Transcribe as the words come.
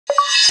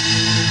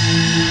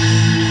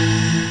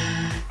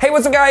Hey,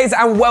 what's up guys,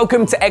 and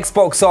welcome to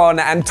Xbox On,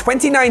 and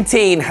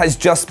 2019 has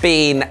just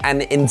been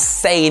an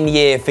insane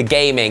year for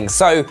gaming,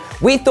 so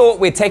we thought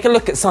we'd take a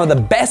look at some of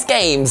the best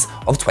games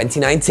of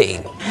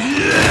 2019.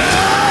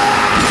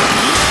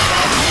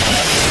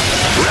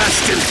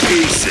 Rest in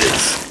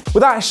pieces.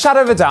 Without a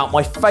shadow of a doubt,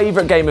 my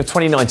favourite game of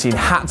 2019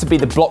 had to be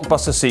the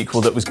blockbuster sequel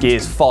that was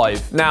Gears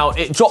 5. Now,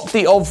 it dropped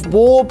the of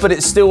war, but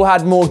it still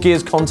had more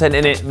Gears content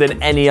in it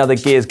than any other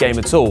Gears game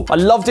at all. I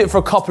loved it for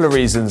a couple of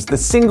reasons. The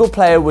single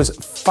player was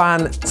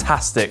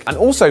fantastic, and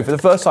also for the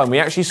first time we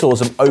actually saw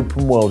some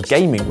open world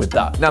gaming with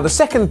that. Now, the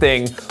second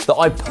thing that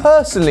I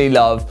personally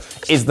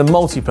love is the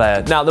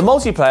multiplayer. Now, the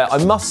multiplayer, I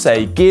must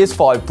say, Gears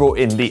 5 brought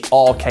in the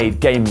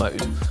arcade game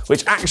mode,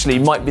 which actually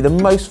might be the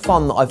most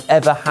fun that I've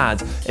ever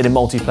had in a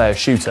multiplayer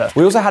shooter.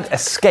 We also had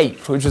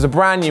Escape, which was a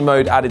brand new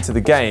mode added to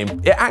the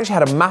game. It actually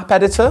had a map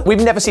editor.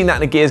 We've never seen that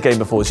in a Gears game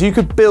before, so you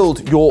could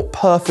build your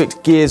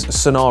perfect Gears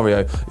scenario.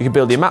 You could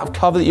build the amount of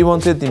cover that you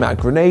wanted, the amount of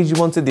grenades you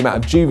wanted, the amount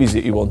of juvies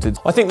that you wanted.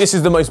 I think this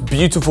is the most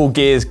beautiful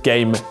Gears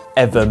game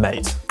ever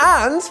made.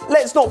 And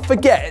let's not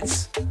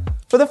forget,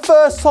 for the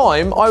first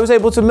time, I was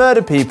able to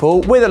murder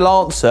people with a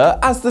Lancer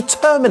as the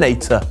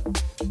Terminator.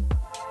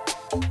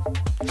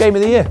 Game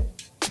of the year.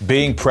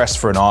 Being pressed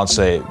for an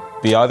answer, it'd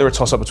be either a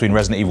toss-up between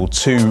Resident Evil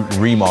 2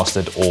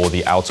 Remastered or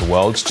The Outer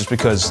Worlds, just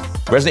because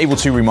Resident Evil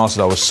 2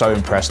 Remastered, I was so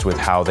impressed with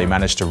how they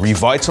managed to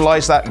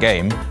revitalize that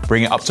game,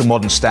 bring it up to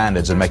modern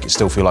standards and make it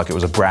still feel like it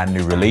was a brand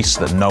new release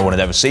that no one had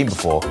ever seen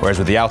before. Whereas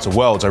with The Outer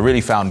Worlds, I really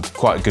found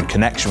quite a good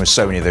connection with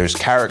so many of those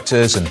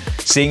characters and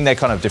seeing their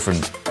kind of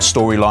different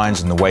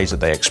storylines and the ways that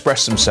they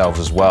express themselves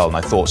as well. And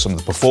I thought some of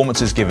the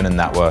performances given in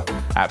that were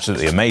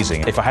absolutely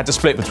amazing. If I had to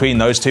split between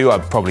those two,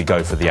 I'd probably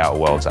go for The Outer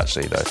Worlds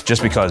actually though,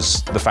 just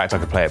because the fact I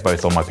could play it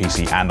both on my PC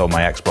and on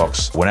my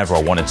Xbox whenever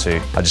I wanted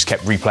to. I just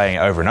kept replaying it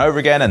over and over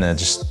again and then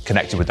just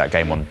connected with that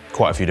game on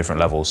quite a few different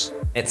levels.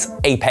 It's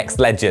Apex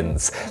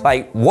Legends.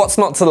 Like, what's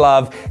not to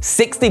love?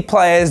 60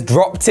 players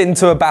dropped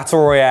into a battle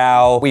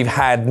royale. We've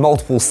had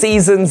multiple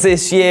seasons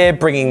this year,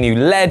 bringing new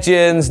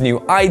legends,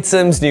 new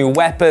items, new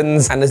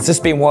weapons, and it's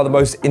just been one of the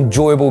most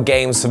enjoyable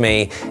games for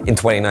me in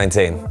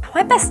 2019.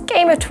 My best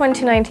game of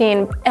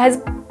 2019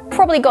 has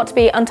probably got to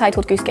be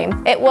Untitled Goose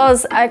Game. It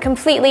was a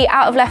completely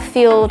out of left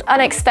field,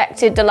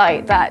 unexpected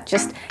delight that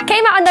just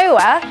came out of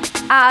nowhere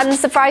and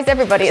surprised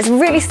everybody. It's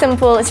really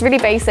simple, it's really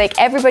basic,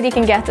 everybody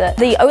can get it.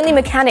 The only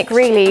mechanic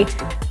really,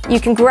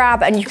 you can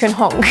grab and you can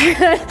honk.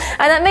 And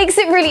that makes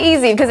it really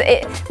easy because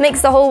it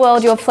makes the whole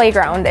world your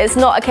playground. It's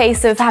not a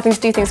case of having to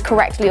do things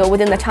correctly or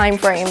within the time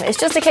frame. It's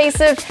just a case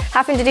of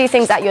having to do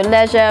things at your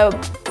leisure,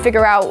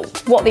 figure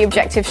out what the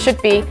objective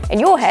should be in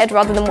your head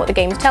rather than what the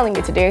game's telling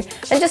you to do,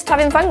 and just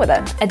having fun with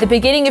it. At the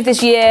beginning of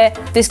this year,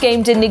 this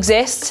game didn't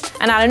exist,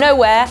 and out of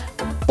nowhere,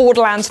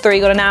 Borderlands 3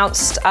 got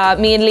announced.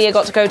 Me and Leah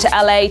got to go to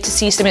LA to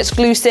see some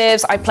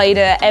exclusives. I played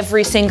at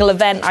every single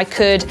event I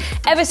could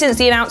ever since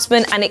the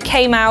announcement, and it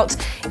came out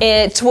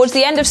towards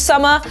the end of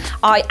summer.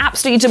 I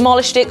absolutely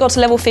demolished it, got to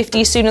level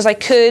 50 as soon as I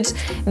could.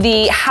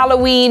 The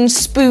Halloween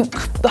Spook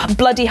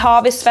Bloody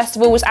Harvest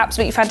Festival was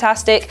absolutely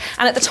fantastic.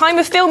 And at the time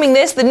of filming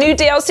this, the new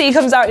DLC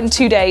comes out in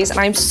 2 days, and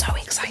I'm so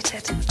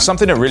excited.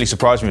 Something that really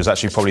surprised me was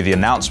actually probably the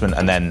announcement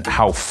and then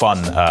how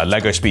fun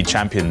LEGO Speed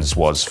Champions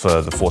was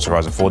for the Forza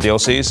Horizon 4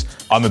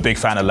 DLCs. I'm a big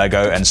fan of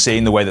LEGO, and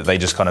seeing the way that they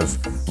just kind of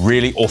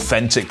really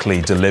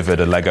authentically delivered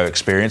a LEGO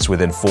experience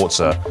within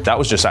Forza, that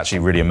was just actually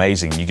really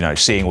amazing. You know,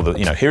 seeing all the,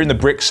 hearing the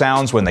brick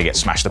sounds when they get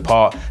smashed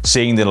apart,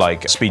 seeing the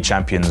like Speed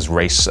Champions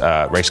race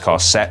car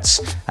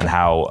sets and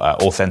how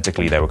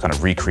authentically they were kind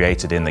of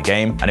recreated in the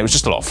game. And it was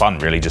just a lot of fun,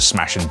 really, just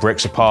smashing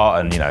bricks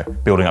apart and,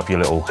 building up your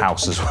little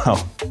house as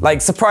well.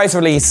 Like, surprise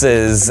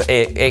releases,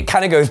 it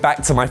kind of goes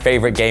back to my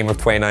favorite game of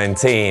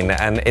 2019,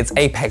 and it's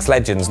Apex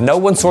Legends. No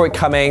one saw it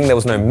coming, there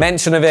was no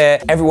mention of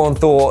it. Everyone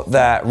thought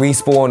that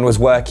Respawn was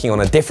working on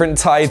a different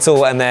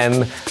title, and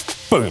then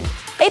boom.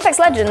 Apex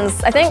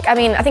Legends, I think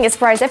it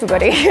surprised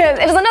everybody.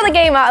 It was another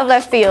game out of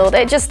left field.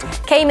 It just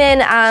came in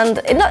and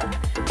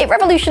it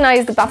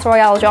revolutionized the Battle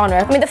Royale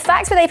genre. I mean, the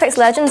fact with Apex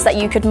Legends that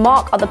you could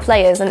mark other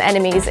players and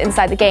enemies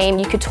inside the game,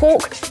 you could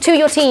talk to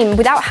your team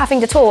without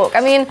having to talk.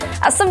 I mean,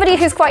 as somebody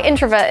who's quite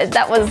introverted,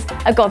 that was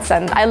a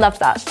godsend. I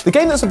loved that. The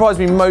game that surprised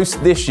me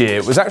most this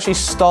year was actually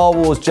Star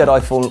Wars Jedi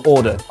Fallen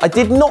Order. I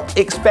did not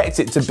expect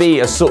it to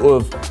be a sort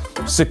of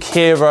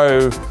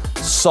Sekiro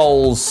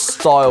Souls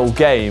style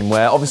game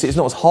where obviously it's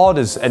not as hard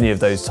as any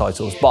of those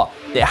titles, but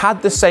it had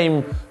the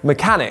same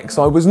mechanics.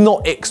 I was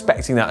not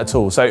expecting that at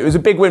all. So it was a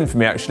big win for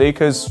me actually,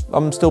 because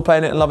I'm still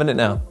playing it and loving it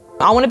now.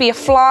 I want to be a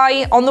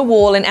fly on the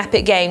wall in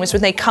Epic Games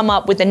when they come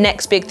up with the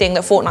next big thing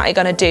that Fortnite are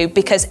going to do,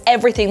 because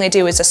everything they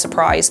do is a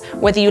surprise.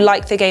 Whether you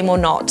like the game or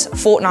not,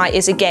 Fortnite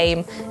is a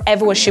game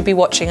everyone should be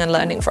watching and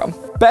learning from.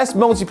 Best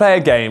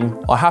multiplayer game,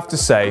 I have to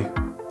say,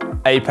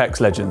 Apex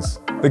Legends.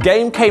 The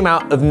game came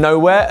out of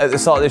nowhere at the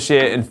start of this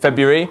year in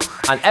February,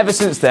 and ever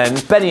since then,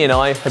 Benny and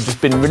I have just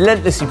been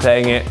relentlessly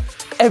playing it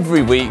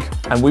every week,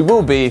 and we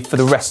will be for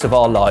the rest of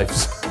our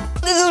lives.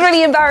 This is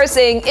really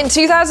embarrassing. In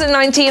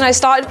 2019, I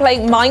started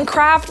playing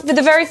Minecraft for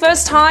the very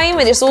first time,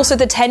 and it's also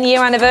the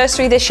 10-year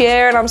anniversary this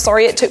year, and I'm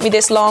sorry it took me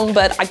this long,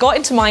 but I got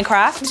into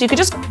Minecraft. So you could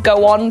just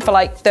go on for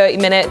like 30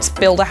 minutes,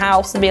 build a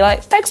house, and be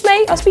like, thanks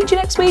mate, I'll speak to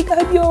you next week, I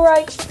hope you're all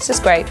right. This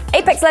is great.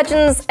 Apex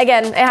Legends,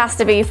 again, it has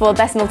to be for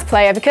best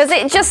multiplayer because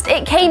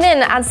it came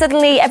in and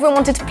suddenly everyone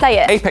wanted to play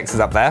it. Apex is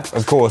up there,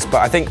 of course,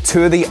 but I think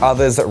two of the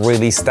others that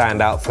really stand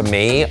out for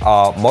me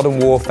are Modern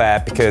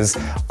Warfare, because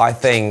I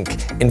think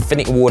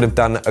Infinity Ward have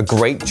done a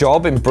great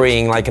job in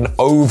bringing like an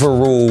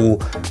overall,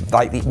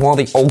 like one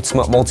of the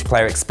ultimate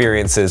multiplayer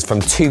experiences, from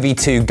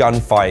 2v2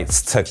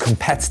 gunfights to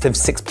competitive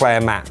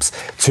 6-player maps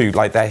to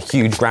like their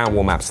huge ground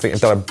war maps. I think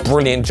they've done a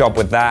brilliant job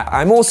with that.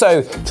 I'm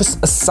also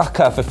just a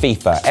sucker for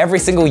FIFA. Every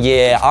single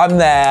year, I'm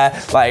there,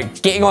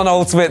 like getting on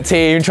Ultimate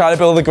Team, trying to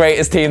build the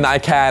greatest team that I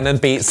can and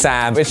beat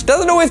Sam, which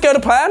doesn't always go to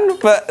plan,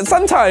 but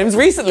sometimes,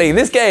 recently,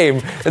 this game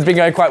has been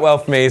going quite well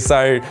for me.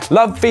 So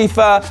love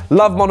FIFA,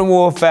 love Modern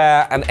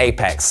Warfare, and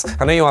Apex.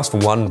 I know you asked for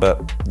one,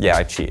 but yeah,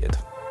 I cheated.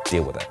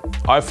 Deal with it.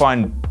 I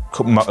find,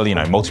 you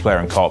know, multiplayer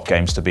and co-op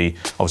games to be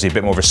obviously a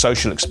bit more of a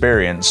social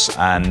experience,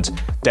 and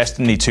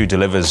Destiny 2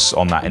 delivers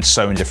on that in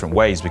so many different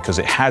ways because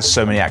it has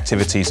so many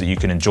activities that you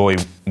can enjoy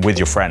with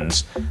your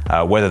friends,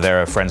 whether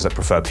there are friends that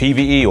prefer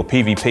PvE or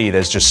PvP.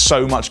 There's just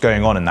so much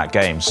going on in that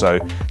game. So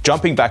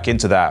jumping back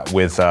into that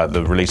with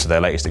the release of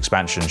their latest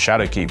expansion,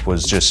 Shadowkeep,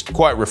 was just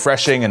quite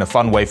refreshing and a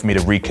fun way for me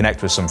to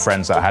reconnect with some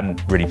friends that I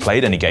hadn't really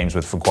played any games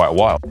with for quite a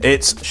while.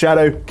 It's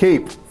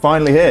Shadowkeep,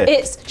 finally here.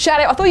 It's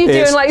Shadow, I thought you were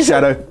doing like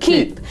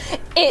Shadowkeep.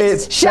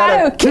 It's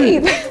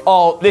Shadowkeep.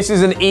 Oh, this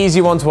is an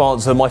easy one to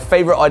answer. My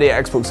favourite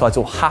idea Xbox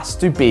title has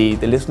to be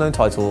the little known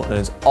title known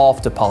as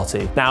After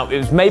Party. Now, it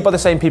was made by the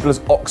same people as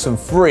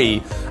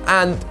Oxenfree,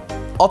 and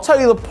I'll tell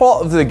you the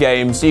plot of the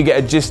game so you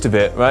get a gist of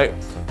it, right?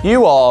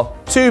 You are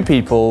two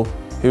people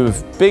who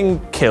have been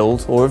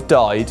killed or have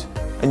died,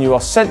 and you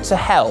are sent to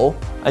hell,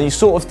 and you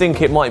sort of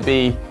think it might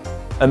be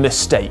a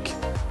mistake.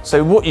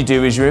 So what you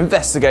do is you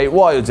investigate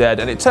why you're dead,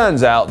 and it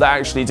turns out that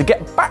actually to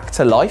get back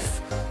to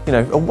life, you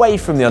know, away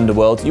from the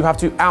underworld, you have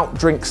to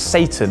outdrink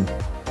Satan.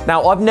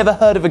 Now, I've never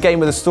heard of a game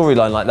with a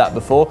storyline like that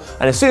before,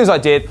 and as soon as I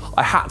did,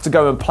 I had to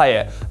go and play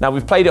it. Now,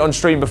 we've played it on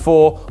stream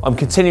before, I'm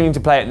continuing to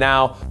play it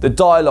now. The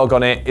dialogue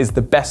on it is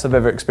the best I've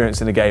ever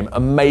experienced in a game.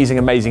 Amazing,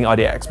 amazing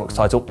idea Xbox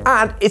title,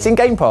 and it's in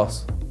Game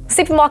Pass.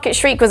 Supermarket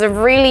Shriek was a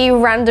really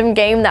random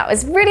game that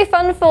was really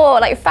fun for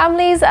like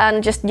families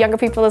and just younger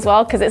people as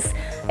well, because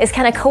it's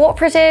kind of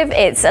cooperative,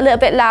 it's a little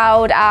bit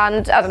loud,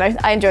 and I don't know,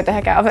 I enjoyed the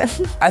heck out of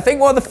it. I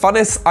think one of the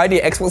funnest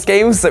idea Xbox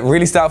games that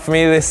really stood out for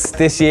me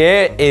this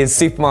year is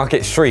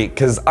Supermarket Shriek,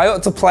 because I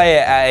got to play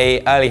it at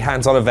a early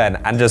hands-on event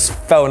and just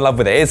fell in love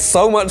with it. It's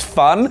so much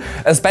fun,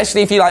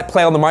 especially if you like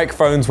play on the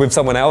microphones with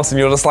someone else and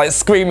you're just like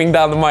screaming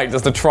down the mic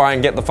just to try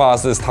and get the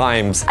fastest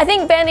times. I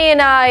think Benny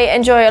and I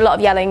enjoy a lot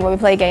of yelling when we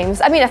play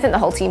games. I mean, I think the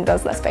whole team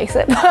does, let's face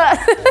it, but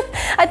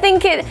I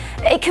think it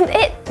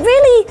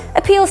really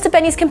appeals to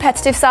Benny's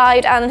competitive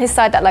side and his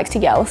side that likes to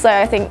yell, so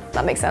I think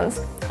that makes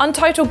sense.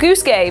 Untitled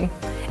Goose Game.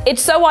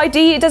 It's so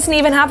ID, it doesn't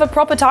even have a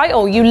proper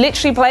title. You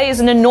literally play as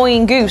an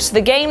annoying goose.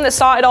 The game that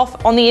started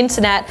off on the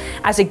internet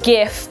as a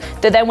GIF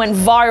that then went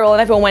viral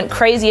and everyone went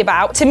crazy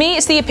about. To me,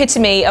 it's the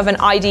epitome of an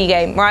ID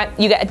game, right?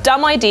 You get a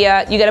dumb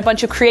idea, you get a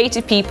bunch of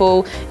creative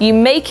people, you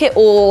make it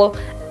all,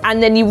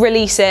 and then you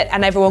release it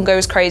and everyone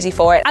goes crazy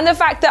for it. And the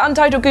fact that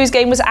Untitled Goose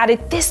Game was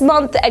added this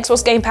month to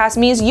Xbox Game Pass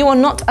means you are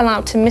not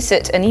allowed to miss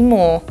it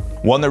anymore.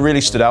 One that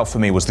really stood out for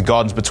me was The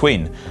Gardens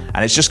Between,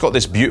 and it's just got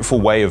this beautiful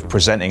way of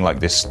presenting like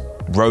this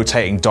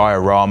rotating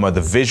diorama. The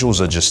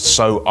visuals are just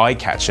so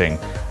eye-catching,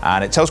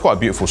 and it tells quite a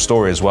beautiful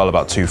story as well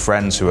about two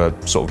friends who are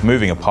sort of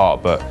moving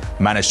apart but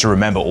managed to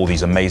remember all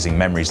these amazing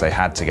memories they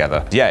had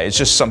together. Yeah, it's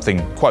just something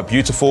quite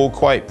beautiful,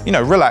 quite, you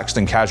know, relaxed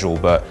and casual,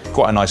 but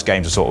quite a nice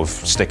game to sort of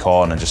stick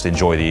on and just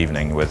enjoy the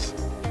evening with.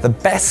 The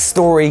best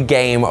story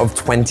game of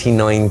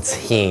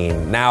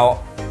 2019.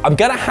 Now, I'm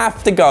gonna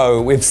have to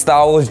go with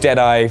Star Wars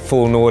Jedi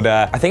Fallen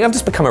Order. I think I've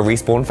just become a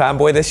Respawn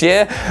fanboy this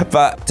year,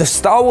 but just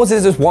Star Wars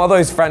is just one of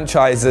those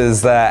franchises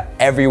that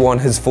everyone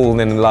has fallen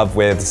in love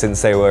with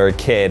since they were a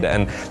kid.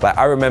 And like,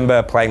 I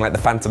remember playing like the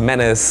Phantom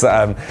Menace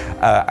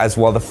as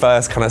one of the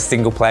first kind of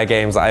single player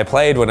games that I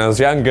played when I was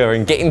younger,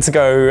 and getting to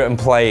go and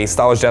play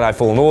Star Wars Jedi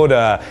Fallen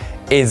Order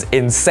is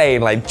insane.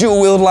 Like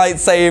dual-wield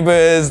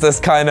lightsabers, this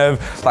kind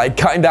of like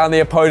cutting down the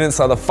opponents,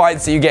 so the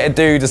fights that you get to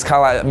do, just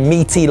kind of like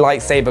meaty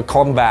lightsaber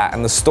combat,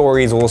 and the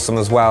story is awesome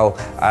as well,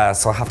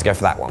 so I'll have to go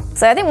for that one.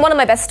 So I think one of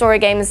my best story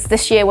games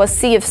this year was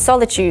Sea of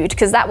Solitude,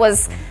 because that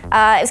was,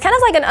 it was kind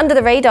of like an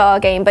under-the-radar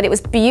game, but it was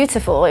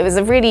beautiful. It was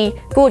a really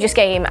gorgeous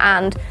game,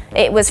 and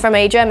it was from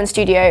a German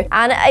studio,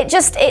 and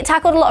it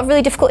tackled a lot of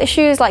really difficult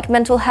issues like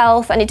mental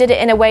health, and it did it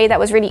in a way that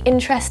was really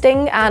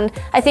interesting. And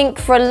I think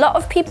for a lot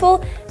of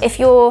people, if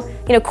you're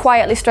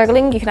quietly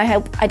struggling, you can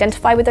help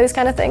identify with those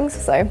kind of things.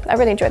 So I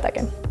really enjoyed that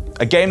game.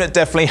 A game that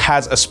definitely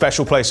has a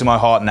special place in my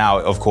heart now,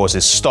 of course,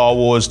 is Star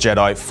Wars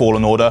Jedi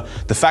Fallen Order.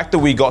 The fact that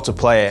we got to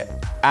play it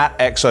at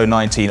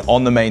XO19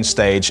 on the main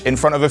stage in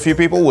front of a few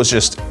people was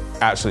just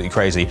absolutely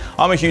crazy.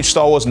 I'm a huge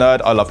Star Wars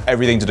nerd. I love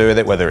everything to do with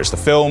it, whether it's the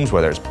films,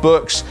 whether it's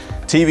books,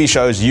 TV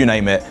shows, you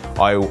name it.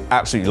 I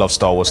absolutely love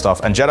Star Wars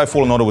stuff, and Jedi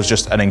Fallen Order was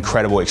just an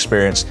incredible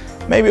experience.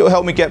 Maybe it will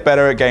help me get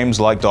better at games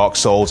like Dark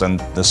Souls and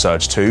The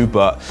Surge 2,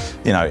 but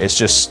you know, it's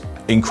just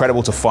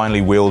incredible to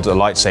finally wield a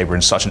lightsaber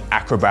in such an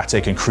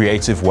acrobatic and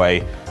creative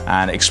way,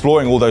 and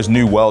exploring all those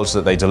new worlds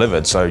that they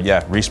delivered. So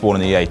yeah, Respawn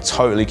and EA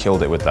totally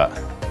killed it with that.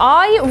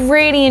 I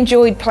really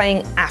enjoyed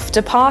playing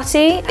After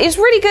Party. It's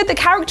really good, the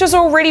characters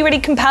are all really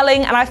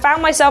compelling, and I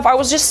found myself, I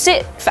was just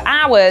sit for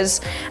hours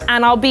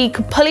and I'll be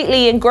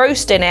completely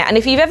engrossed in it. And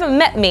if you've ever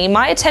met me,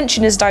 my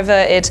attention is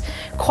diverted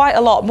quite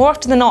a lot. More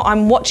often than not,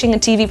 I'm watching a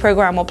TV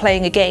program or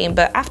playing a game,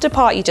 but After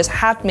Party just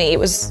had me. It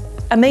was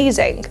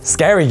amazing.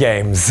 Scary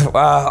games.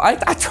 I'm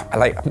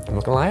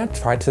not gonna lie, I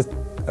try to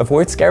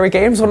avoid scary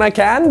games when I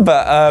can,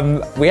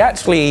 but we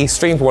actually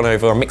streamed one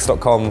over on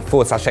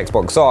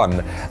mix.com/Xbox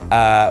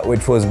On,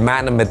 which was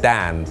Man of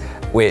Medan,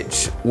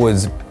 which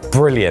was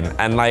brilliant,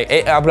 and like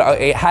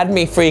it had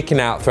me freaking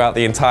out throughout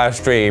the entire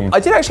stream. I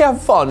did actually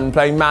have fun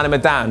playing Man of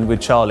Medan with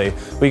Charleyy.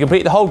 We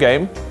completed the whole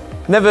game.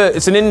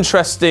 It's an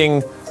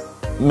interesting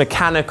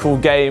mechanical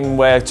game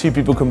where two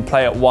people can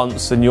play at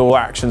once and your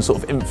actions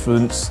sort of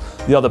influence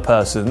the other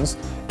person's.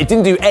 It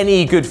didn't do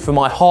any good for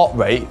my heart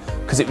rate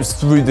because it was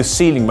through the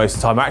ceiling most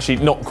of the time. Actually,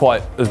 not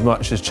quite as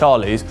much as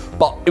Charley's,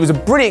 but it was a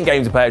brilliant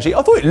game to play actually.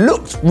 I thought it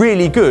looked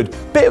really good.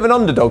 Bit of an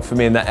underdog for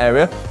me in that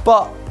area,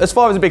 but as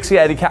far as a big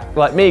scaredy cat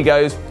like me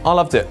goes, I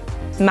loved it.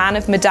 Man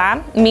of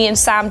Medan. Me and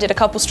Sam did a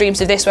couple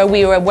streams of this where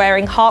we were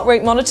wearing heart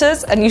rate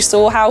monitors and you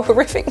saw how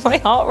horrific my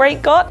heart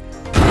rate got.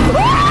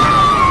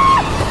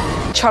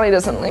 Charleyy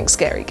doesn't like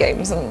scary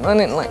games and I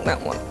didn't like that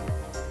one.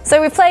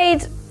 So we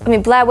played,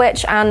 Blair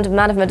Witch and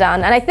Man of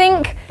Medan, and I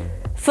think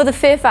for the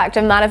fear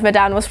factor, Man of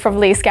Medan was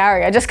probably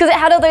scarier, just because it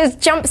had all those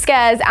jump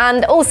scares,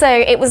 and also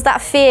it was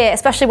that fear,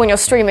 especially when you're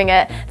streaming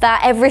it,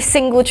 that every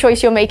single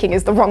choice you're making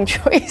is the wrong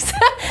choice,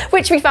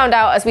 which we found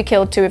out as we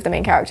killed two of the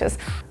main characters.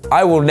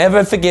 I will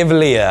never forgive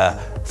Leah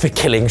for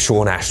killing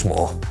Sean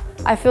Ashmore.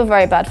 I feel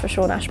very bad for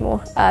Sean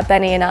Ashmore.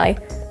 Benny and I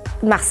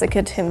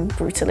massacred him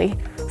brutally.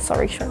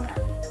 Sorry, Sean.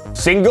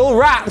 Single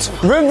rat,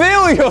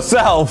 reveal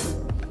yourself!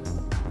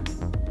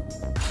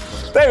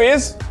 There he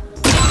is.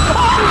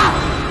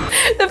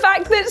 The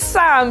fact that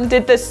Sam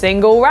did the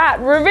single rat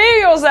reveal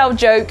yourself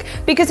joke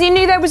because he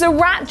knew there was a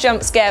rat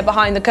jump scare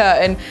behind the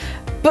curtain,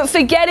 but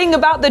forgetting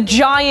about the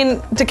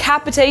giant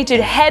decapitated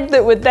head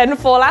that would then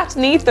fall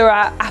underneath the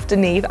rat, I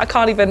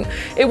can't even,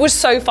 it was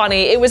so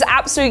funny. It was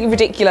absolutely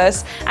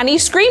ridiculous. And he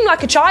screamed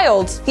like a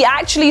child. He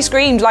actually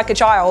screamed like a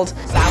child.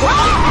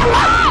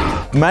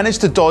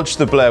 Managed to dodge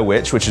the Blair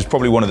Witch, which is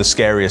probably one of the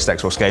scariest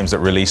Xbox games that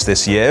released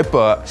this year,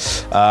 but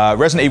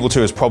Resident Evil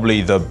 2 is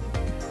probably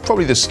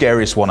the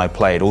scariest one I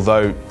played,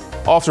 although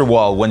after a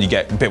while, when you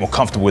get a bit more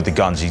comfortable with the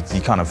guns,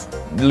 you kind of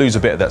lose a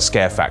bit of that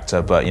scare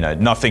factor, but you know,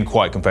 nothing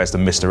quite compares to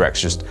Mr. X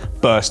just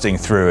bursting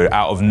through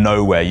out of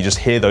nowhere. You just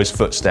hear those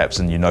footsteps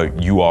and you know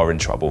you are in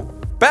trouble.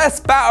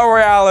 Best Battle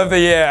Royale of the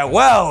year.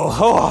 Well,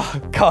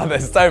 oh God,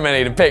 there's so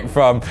many to pick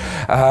from.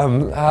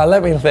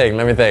 Let me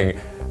think.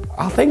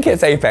 I think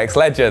it's Apex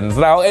Legends.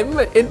 Now,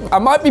 I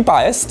might be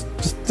biased,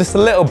 just a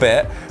little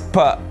bit,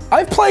 but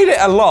I've played it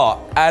a lot,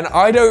 and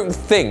I don't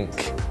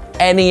think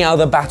any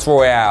other Battle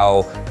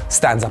Royale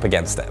stands up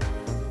against it.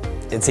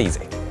 It's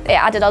easy. It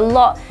added a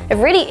lot of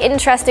really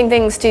interesting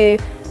things to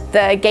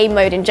the game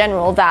mode in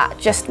general that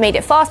just made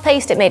it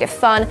fast-paced, it made it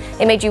fun,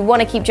 it made you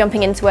want to keep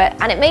jumping into it,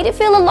 and it made it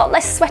feel a lot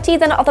less sweaty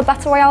than other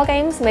Battle Royale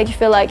games. It made you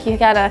feel like you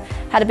kind of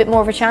had a bit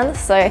more of a chance,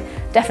 so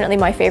definitely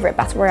my favourite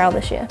Battle Royale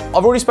this year.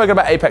 I've already spoken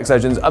about Apex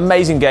Legends,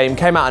 amazing game,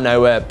 came out of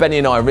nowhere, Benny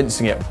and I are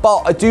rinsing it,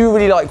 but I do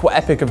really like what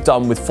Epic have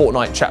done with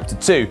Fortnite Chapter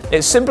 2.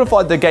 It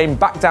simplified the game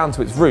back down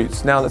to its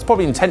roots. Now that's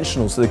probably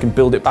intentional so they can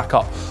build it back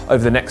up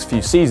over the next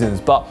few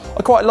seasons, but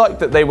I quite like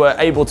that they were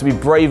able to be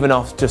brave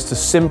enough just to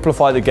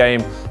simplify the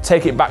game,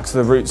 take it back to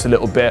the roots a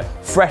little bit,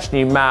 fresh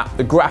new map,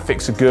 the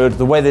graphics are good,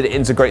 the way that it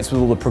integrates with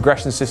all the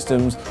progression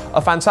systems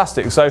are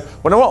fantastic. So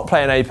when I'm not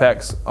playing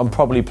Apex, I'm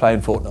probably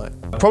playing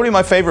Fortnite. Probably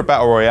my favorite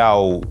Battle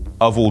Royale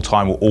of all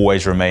time will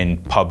always remain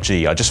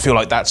PUBG. I just feel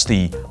like that's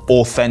the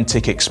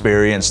authentic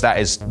experience. That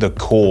is the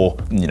core,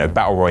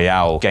 Battle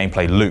Royale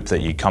gameplay loop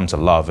that you come to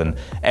love. And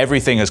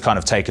everything has kind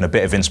of taken a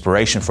bit of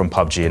inspiration from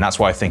PUBG, and that's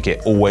why I think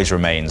it always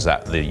remains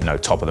at the,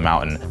 top of the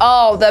mountain.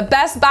 Oh, the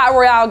best Battle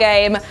Royale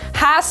game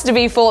has to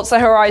be Forza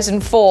Horizon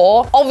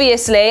 4.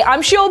 Obviously,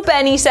 I'm sure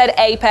Benny said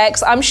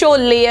Apex. I'm sure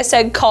Leah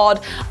said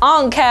COD.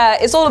 I don't care.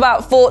 It's all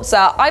about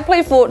Forza. I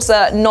play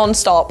Forza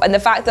non-stop, and the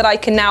fact that I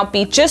can now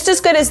be just as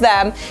good as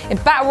them in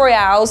Battle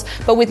Royales,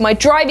 but with my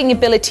driving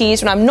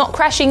abilities when I'm not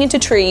crashing into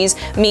trees,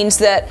 means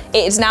that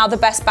it is now the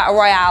best Battle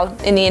Royale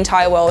in the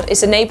entire world.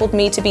 It's enabled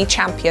me to be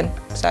champion.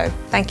 So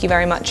thank you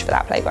very much for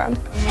that, Playground.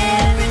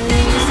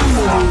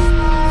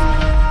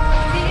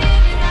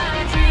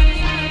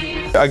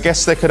 I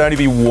guess there could only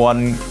be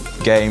one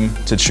game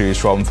to choose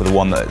from for the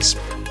one that's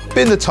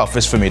been the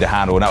toughest for me to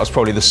handle, and that was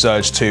probably The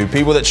Surge 2.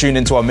 People that tuned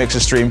into our Mixer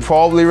stream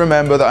probably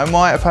remember that I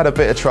might have had a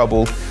bit of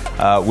trouble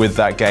with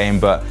that game,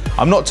 but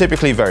I'm not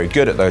typically very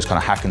good at those kind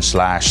of hack and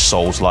slash,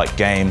 Souls-like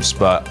games.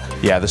 But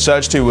yeah, the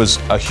Surge 2 was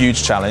a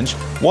huge challenge,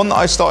 one that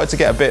I started to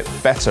get a bit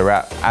better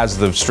at as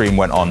the stream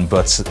went on.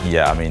 But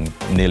yeah, I mean,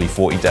 nearly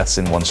 40 deaths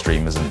in one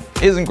stream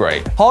isn't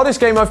great. Hardest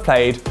game I've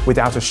played,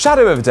 without a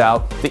shadow of a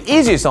doubt, the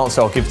easiest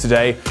answer I'll give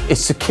today is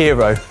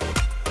Sekiro.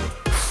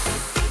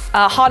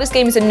 Hardest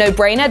game is a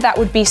no-brainer, that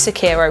would be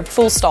Sekiro,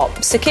 full stop.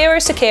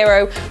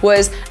 Sekiro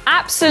was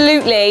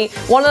absolutely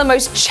one of the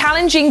most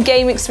challenging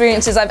game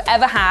experiences I've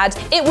ever had.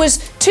 It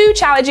was too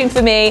challenging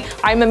for me.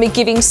 I remember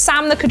giving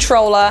Sam the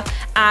controller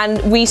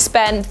and we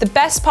spent the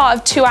best part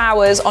of 2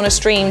 hours on a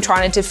stream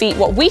trying to defeat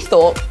what we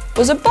thought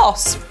was a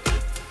boss.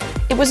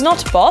 It was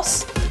not a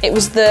boss, it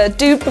was the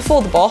dude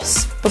before the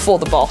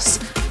boss,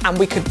 and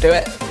we could do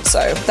it.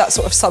 So that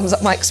sort of sums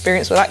up my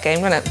experience with that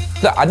game, doesn't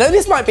it? Look, I know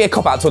this might be a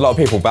cop-out to a lot of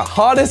people, but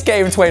hardest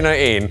game of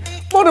 2019,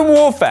 Modern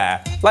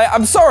Warfare. Like,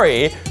 I'm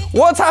sorry,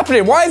 what's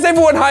happening? Why is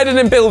everyone hiding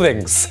in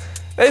buildings?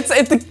 It's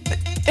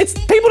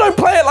people don't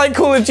play it like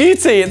Call of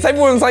Duty. It's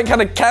everyone's like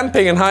kind of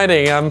camping and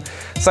hiding.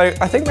 So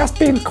I think that's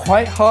been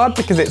quite hard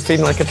because it's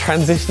been like a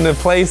transition of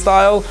play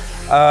style.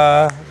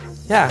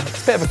 Yeah,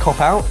 it's a bit of a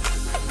cop-out,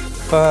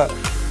 but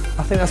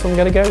I think that's what I'm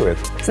going to go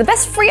with. So the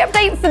best free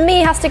update for me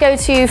has to go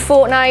to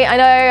Fortnite. I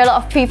know a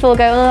lot of people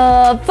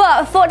go,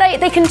 but Fortnite,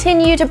 they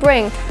continue to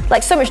bring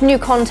like so much new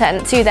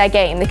content to their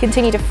game. They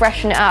continue to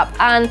freshen it up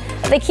and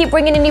they keep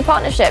bringing in new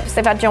partnerships.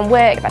 They've had John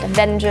Wick, they've had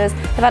Avengers,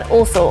 they've had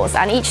all sorts,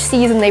 and each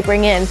season they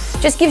bring in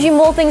just gives you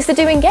more things to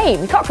do in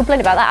game. You can't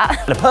complain about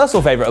that. And a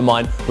personal favourite of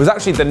mine was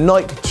actually the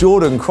Nike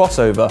Jordan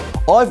crossover.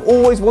 I've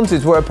always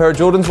wanted to wear a pair of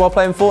Jordans while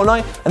playing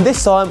Fortnite, and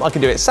this time I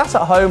can do it sat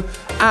at home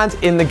and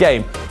in the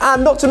game.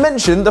 And not to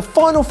mention, the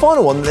final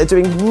one that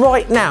they're doing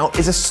right now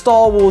is a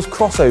Star Wars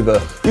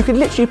crossover. You can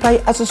literally play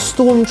as a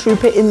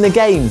stormtrooper in the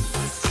game.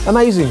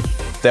 Amazing.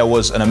 There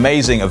was an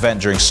amazing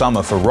event during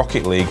summer for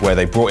Rocket League where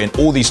they brought in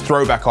all these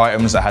throwback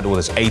items that had all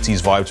this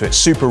 80s vibe to it,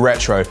 super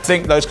retro. I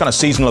think those kind of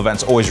seasonal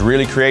events are always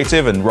really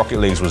creative, and Rocket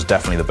League's was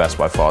definitely the best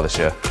by far this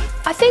year.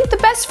 I think the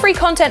best free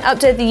content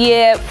update of the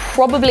year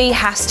probably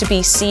has to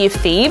be Sea of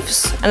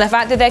Thieves, and the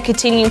fact that they're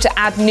continuing to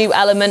add new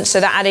elements. So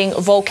they're adding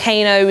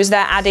volcanoes,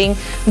 they're adding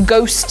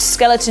ghost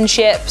skeleton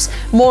ships.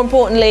 More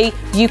importantly,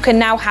 you can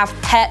now have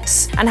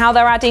pets, and how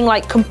they're adding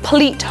like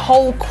complete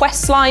whole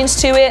quest lines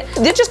to it.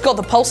 They've just got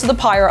the pulse of the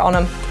pirate on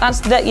them.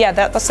 That's it.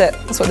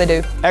 That's what they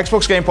do.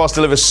 Xbox Game Pass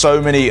delivers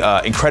so many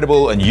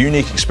incredible and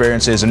unique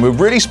experiences, and we're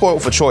really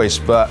spoiled for choice,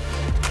 but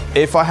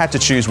if I had to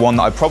choose one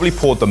that I probably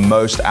poured the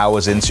most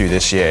hours into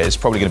this year, it's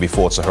probably going to be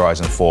Forza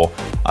Horizon 4.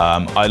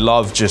 I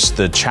love just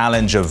the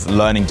challenge of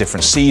learning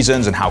different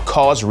seasons and how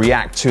cars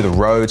react to the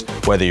road,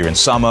 whether you're in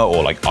summer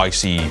or like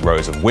icy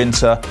roads of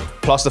winter.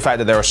 Plus the fact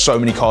that there are so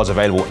many cars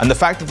available. And the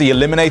fact that the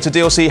Eliminator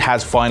DLC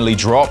has finally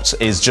dropped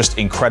is just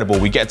incredible.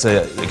 We get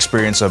to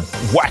experience a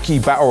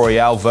wacky Battle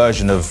Royale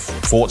version of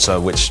Forza,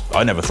 which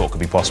I never thought could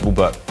be possible,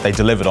 but they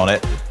delivered on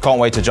it. Can't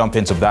wait to jump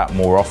into that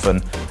more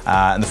often.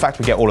 And the fact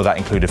we get all of that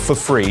included for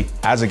free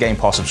as a Game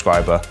Pass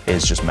subscriber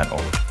is just mental.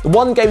 The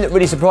one game that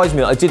really surprised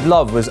me that I did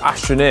love was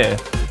Astroneer.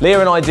 Leah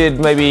and I did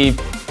maybe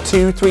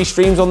 2-3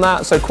 streams on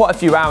that, so quite a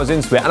few hours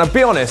into it. And I'll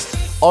be honest,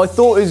 I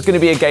thought it was going to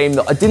be a game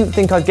that I didn't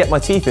think I'd get my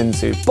teeth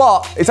into,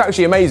 but it's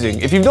actually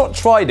amazing. If you've not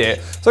tried it,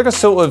 it's like a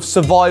sort of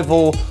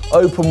survival,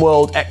 open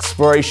world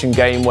exploration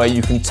game where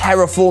you can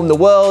terraform the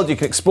world, you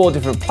can explore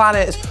different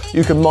planets,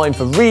 you can mine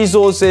for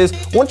resources.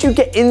 Once you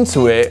get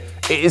into it,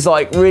 it is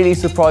like really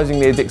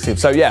surprisingly addictive.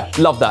 So yeah,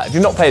 love that. If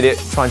you've not played it,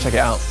 try and check it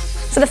out.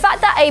 So the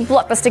fact that a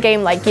blockbuster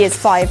game like Gears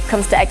 5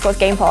 comes to Xbox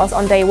Game Pass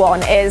on day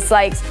one is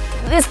like,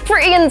 it's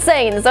pretty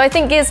insane. So I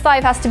think Gears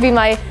 5 has to be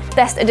my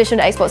best addition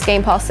to Xbox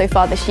Game Pass so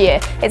far this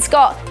year. It's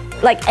got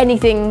like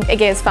anything a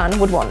Gears fan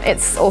would want.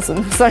 It's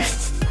awesome, so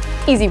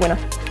easy winner.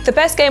 The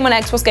best game on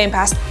Xbox Game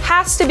Pass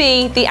has to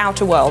be The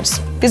Outer Worlds,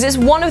 because it's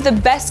one of the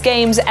best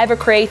games ever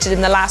created in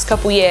the last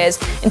couple years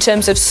in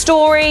terms of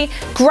story,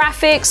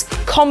 graphics,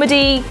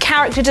 comedy,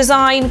 character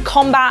design,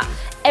 combat,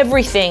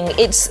 everything.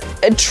 It's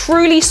a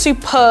truly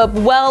superb,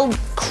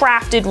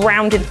 well-crafted,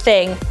 rounded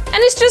thing. And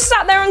it's just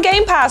sat there on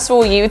Game Pass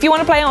for you. If you want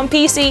to play it on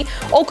PC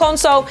or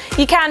console,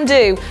 you can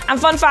do. And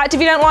fun fact,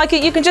 if you don't like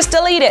it, you can just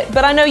delete it.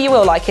 But I know you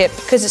will like it,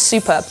 because it's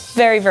superb.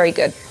 Very, very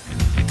good.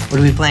 What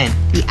are we playing?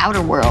 The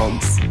Outer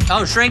Worlds.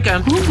 Oh, shrink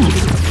 'em.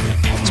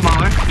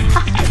 Smaller.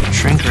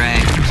 Shrink ray.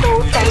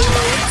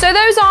 So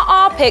those are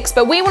our picks,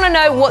 but we want to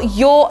know what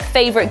your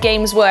favorite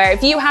games were.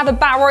 If you have a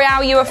Battle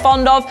Royale you were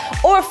fond of,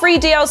 or a free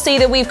DLC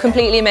that we've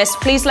completely missed,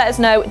 please let us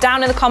know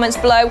down in the comments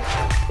below.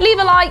 Leave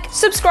a like,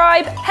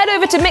 subscribe, head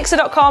over to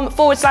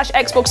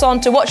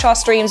mixer.com/XboxOn to watch our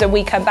streams when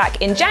we come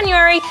back in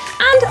January,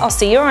 and I'll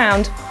see you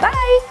around.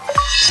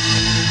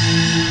 Bye.